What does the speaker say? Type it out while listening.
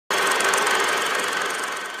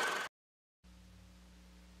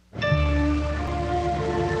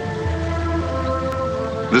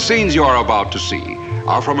The scenes you are about to see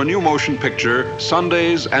are from a new motion picture,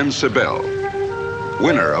 Sundays and Cybele,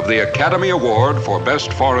 winner of the Academy Award for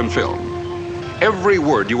Best Foreign Film. Every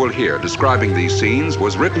word you will hear describing these scenes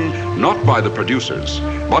was written not by the producers,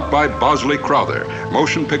 but by Bosley Crowther,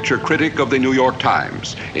 motion picture critic of the New York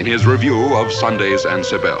Times, in his review of Sundays and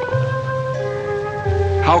Cybele.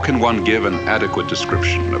 How can one give an adequate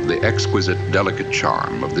description of the exquisite, delicate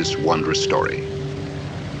charm of this wondrous story?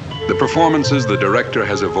 The performances the director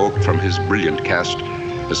has evoked from his brilliant cast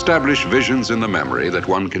establish visions in the memory that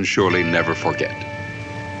one can surely never forget.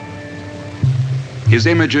 His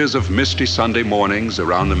images of misty Sunday mornings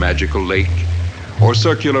around the magical lake, or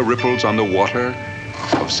circular ripples on the water,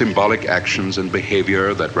 of symbolic actions and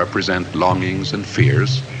behavior that represent longings and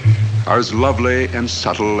fears, are as lovely and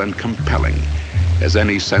subtle and compelling as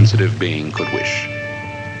any sensitive being could wish.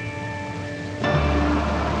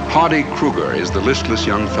 Hardy Krüger is the listless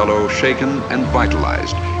young fellow shaken and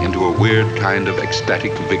vitalized into a weird kind of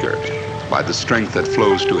ecstatic vigor by the strength that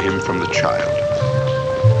flows to him from the child.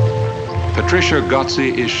 Patricia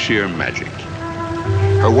Gozzi is sheer magic.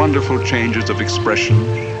 Her wonderful changes of expression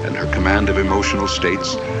and her command of emotional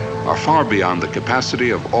states are far beyond the capacity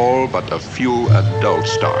of all but a few adult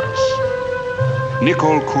stars.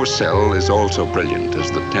 Nicole Courcel is also brilliant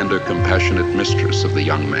as the tender, compassionate mistress of the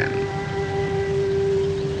young man.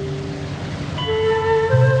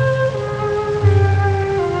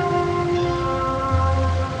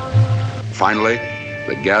 Finally,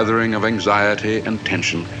 the gathering of anxiety and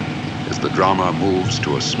tension as the drama moves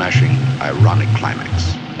to a smashing, ironic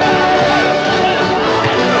climax.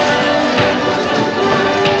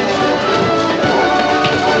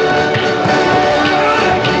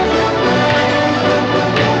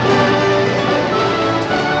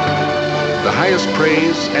 The highest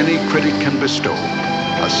praise any critic can bestow,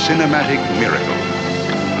 a cinematic miracle,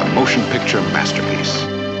 a motion picture masterpiece.